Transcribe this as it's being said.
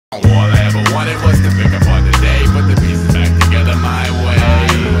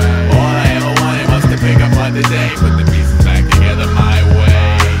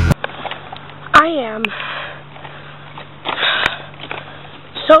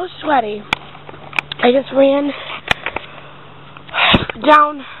so sweaty. I just ran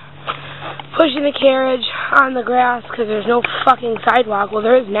down, pushing the carriage on the grass because there's no fucking sidewalk. Well,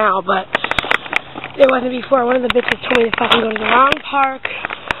 there is now, but there wasn't before. One of the bitches told me to fucking go to the wrong park,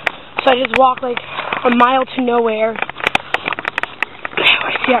 so I just walked like a mile to nowhere. I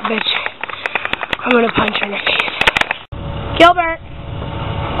see that bitch. I'm gonna punch her in the face. Gilbert,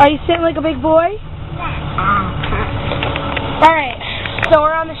 are you sitting like a big boy? Alright, so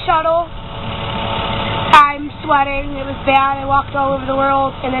we're on the shuttle. I'm sweating. It was bad. I walked all over the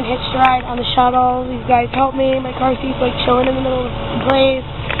world and then hitched a ride on the shuttle. These guys helped me. My car seat's like chilling in the middle of the place.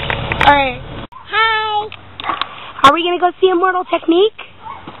 Alright. Hi. Are we gonna go see Immortal Technique?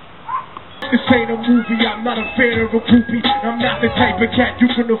 This ain't a movie, I'm not a fan of a groupie. I'm not the type of cat you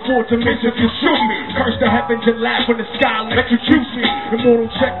can afford to miss if you shoot me. Curse the heavens and laugh when the sky electrocutes me.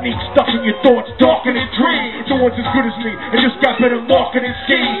 Immortal technique stuck in your thoughts, darker than dreams. No one's as good as me, and just got better marketing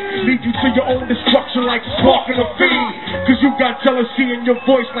schemes. Lead you to your own destruction like sparking a fiend. Cause you got jealousy in your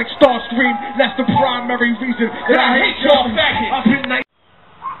voice like Starscream. That's the primary reason that I hate y'all faggot. I've been nice.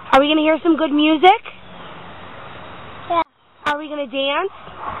 Are we gonna hear some good music? Yeah. Are we gonna dance?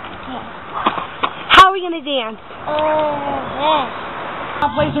 Yeah. How are we gonna dance? A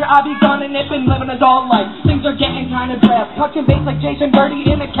place where I be gunning it, been living a dull life. Things are getting kind of drab. Touching base like Jason Birdie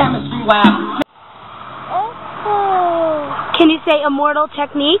in a chemistry lab. Can you say Immortal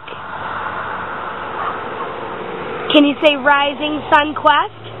Technique? Can you say Rising Sun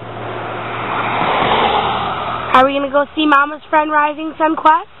Quest? Are we gonna go see Mama's friend Rising Sun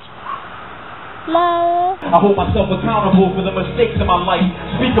Quest? No. I hold myself accountable for the mistakes in my life.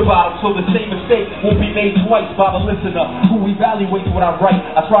 Speak about them so the same mistake won't be made twice by the listener who evaluates what I write.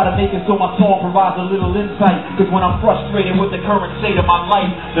 I try to make it so my song provides a little insight. Cause when I'm frustrated with the current state of my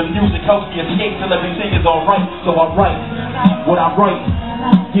life, the music helps me escape till everything is alright. So I write what I write.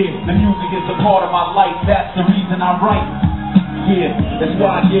 Yeah, the music is a part of my life. That's the reason I write. Yeah, that's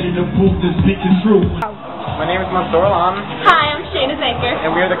why I get in the booth and speak the truth. My name is Mansoor Alam. Hi, I'm Shayna Zanker.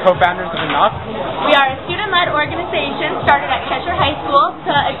 And we are the co-founders of Enough. We are a student-led organization started at Cheshire High School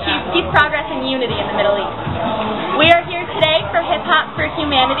to achieve peace, progress, and unity in the Middle East. We are here today for Hip Hop for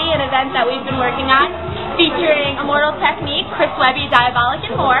Humanity, an event that we've been working on, featuring Immortal Technique, Chris Webby, Diabolic,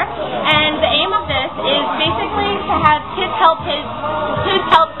 and more. And the aim of this is basically to have kids help kids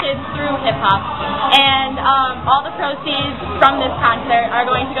through hip-hop. And all the proceeds from this concert are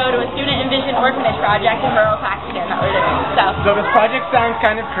going to go to a Student Envision Orphanage project in rural Pakistan that we're doing. So this project sounds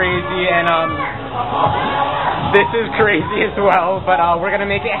kind of crazy, and this is crazy as well, but we're going to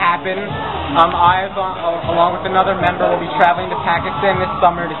make it happen. I, along with another member, will be traveling to Pakistan this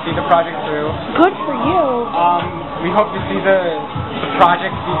summer to see the project through. Good for you. We hope to see the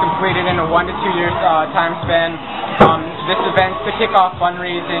project be completed in a 1 to 2 years time span. This event's to kick off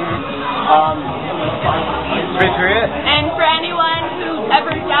fundraising. It's basically it. And for anyone who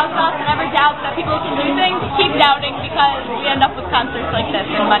ever doubts us and ever doubts that people can do things, keep doubting, because we end up with concerts like this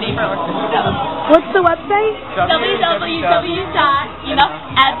and money for orphanages. What's the website?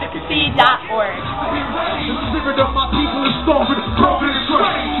 www.enoughadvocacy.org. The spirit of my people is starving, broken and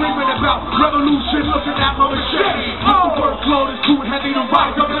sweating, dreaming about revolution, looking at my machete. The workload is too heavy to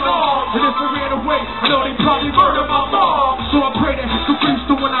rise up and all. And if I ran away, I know they probably murder my mom. So I pray that the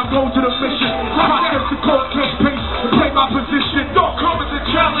priest when I go to the mission. Process the court case pace and play my position. Don't come as a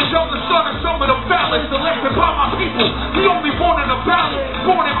challenge, I'm the son of some of the ballots elected by my people. The only one in the ballot,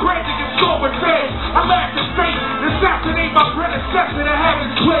 born and bred to get sober dead. I lack the state, assassinate my predecessor to have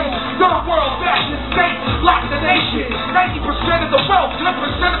his place. Third world fashion state, lock the nation. 90% of the wealth,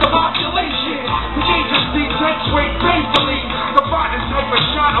 10% of the population. The agency takes weight faithfully. The finest type of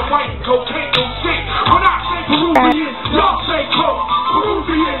shine of white and cocaine don't stick. When I say Peruvian, y'all say coke.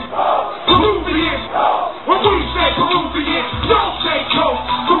 Peruvian, Peruvian. When we say Peruvian, y'all say coke.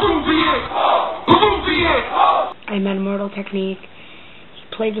 Peruvian, Peruvian. I met Immortal Technique. He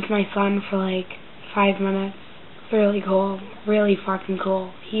played with my son for like 5 minutes. Really cool. Really fucking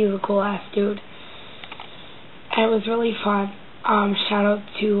cool. He's a cool ass dude. And it was really fun. Shout out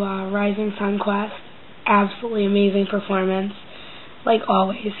to Rising Sun Quest. Absolutely amazing performance. Like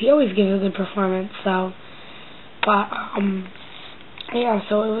always. He always gives a good performance, so. But, yeah,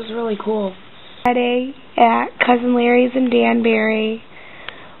 so it was really cool. Friday at Cousin Larry's in Danbury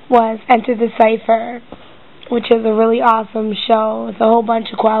was Enter the CYPHER, which is a really awesome show with a whole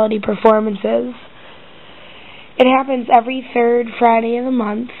bunch of quality performances. It happens every third Friday of the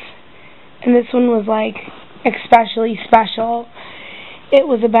month, and this one was like especially special. It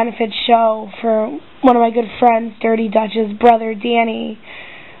was a benefit show for one of my good friends, Dirty Dutch's brother, Danny,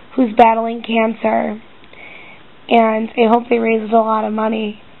 who's battling cancer. And I hope they raised a lot of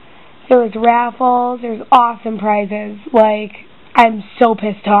money There was raffles. There's awesome prizes. Like, I'm so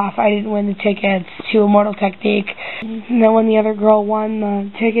pissed off I didn't win the tickets to Immortal Technique. And then when the other girl won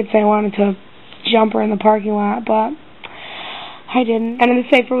the tickets, I wanted to jump her in the parking lot, but I didn't. And the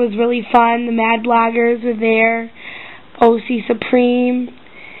CYPHER was really fun. The Mad Bloggers were there. OC Supreme.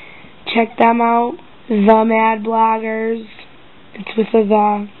 Check them out. The Mad Bloggers. It's with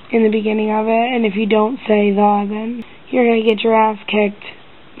the in the beginning of it. And if you don't say the, then you're going to get your ass kicked.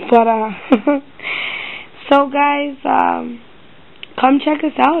 But, so guys, come check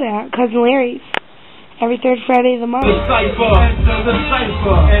us out at Cousin Larry's. Every third Friday of the month. The CYPHER, enter the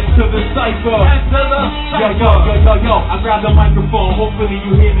CYPHER, enter the CYPHER, enter the CYPHER. Yo, I grab the microphone, hopefully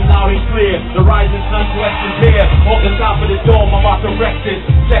you hear me loud and clear. The rising sun questions here, off the top of the dome, I'm about to wreck this,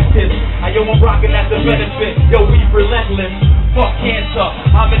 check this. Yo, I'm rocking at the benefit, yo, we relentless. Fuck cancer,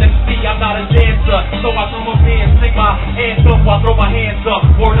 I'm an MC, I'm not a dancer. So I throw my hands, sing my hands up, I throw my hands up.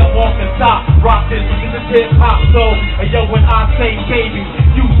 Word up off the top, rock this is hip hop. So, yo, when I say baby,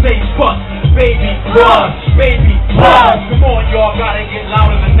 you say fuck, baby, run, baby, run. Come on, y'all, gotta get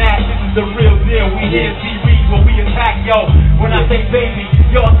louder than that. This is the real deal, we here, C-Read when we attack, yo. When I say baby,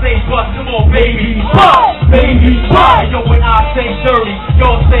 y'all say bust, come on, baby, bust, baby, bust. Yo, when I say dirty,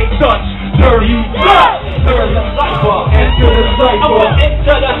 y'all say touch, dirty, bust. Enter the CYPHER, enter the CYPHER,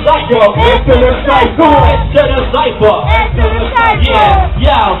 enter the CYPHER, enter the CYPHER, enter the CYPHER, enter the CYPHER.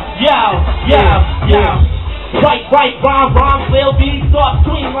 Yeah. Right, rhyme, will be thought,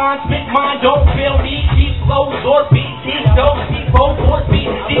 between lines, spit mine, don't feel me, deep flows, or beat, deep notes, people, or beat,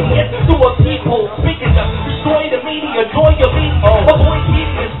 genius to a people, speaking to destroy the media, joy your beat, avoid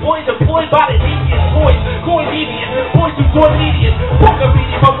devious, boys employed by the devious, boys, coin devious, boys who join medias, poker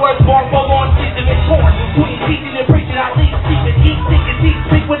reading, my words born, full on, season and torn, between teaching and preaching, I leave, sleeping, eat, thinking, deep,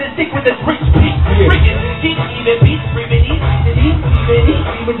 speak with it, stick with it, preach, peace, freaking, deep, even beat, screaming, eat,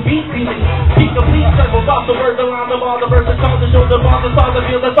 even beat, beat the beat, circles off the words around them, all the verses, songs, the shows, the bars, the songs, the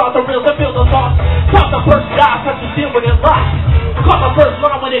feel, the thoughts, the real, the feel, the thoughts. Caught the first die, touch the steel when it rocks. Caught the first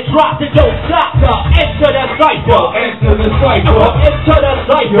line when it dropped, it don't stop. Enter the CYPHER, enter the CYPHER, enter the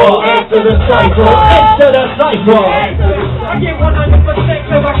CYPHER, enter the CYPHER, enter the CYPHER. I get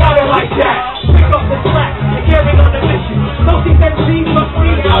 100% cause I got it like that. Pick up the slack, and carry on the mission. No MC, but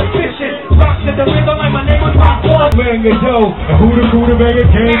free out fishing. Rock to the rhythm like my name was Rock One. Man, yo, and who the banger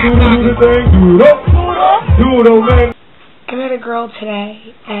can't do the thing, do man. I met a girl today,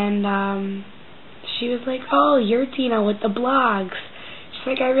 and she was like, "Oh, you're Dina with the blogs." She's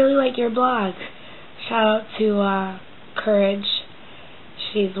like, "I really like your blogs." Shout out to Courage.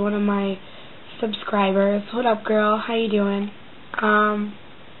 She's one of my subscribers. What up, girl? How you doing?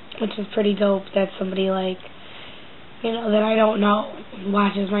 Which is pretty dope that somebody like, you know, that I don't know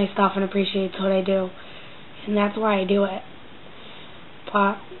watches my stuff and appreciates what I do, and that's why I do it.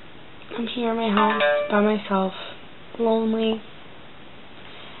 But I'm here in my house by myself, lonely.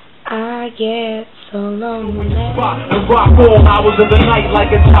 I get so lonely. Rock and rock all hours of the night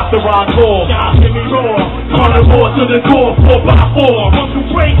like a chapter encore. Hear me roar, carnivore to the core, 4x4. Run through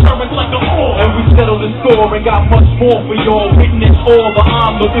brain currents like a whore. And we settle the score and got much more for y'all. Witness all the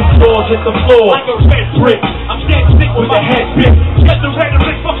onlookers, floors hit the floor. Like a red brick, I'm dead sick with a head bit. Get the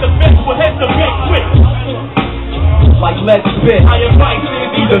rhetoric, fuck the best, we'll head the big quick. Like let's spit, I invite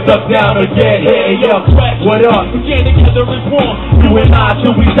either duck down or get hit. Yo, what up? We get together as one. You and I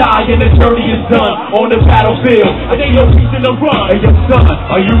till we die and the journey is done. On the battlefield, and ain't no reason to run. Hey, yo, son,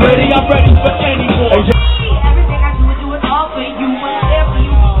 are you ready? I'm ready for anyone. Hey, everything I do it all for you. Whatever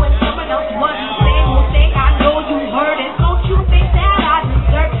you do, when someone else wasn't saying will say, I know you heard it. Don't you think that I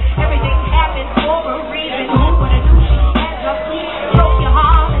deserve everything happens for a reason? Who would have knew she had your feet? Broke your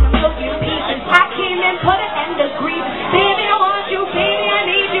heart in a million pieces. I came and put it in the grief. Baby, I want you, baby, I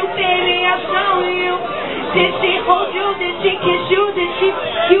need you, baby, I'll show you. Did she hold you? Did she kiss you? Did she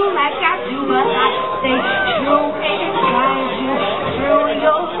you like I do? But I stay true and guide you through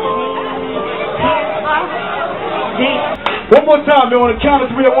your pain. One more time, man. On the count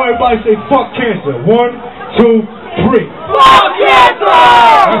of three, I want everybody to say fuck cancer. 1, 2, 3. Fuck cancer!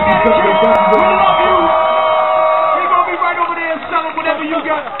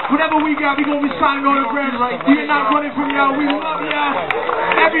 Whatever we got, we gonna be signing on the ground, right? We're not running from y'all, we love y'all.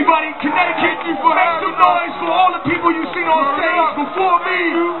 Everybody, Connecticut, you for make some noise for all the people you seen on stage before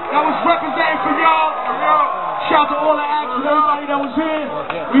me that was representing for y'all. Shout out to all the actors, everybody that was here.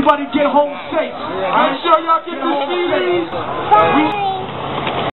 Everybody get home safe. Make sure y'all get the CDs.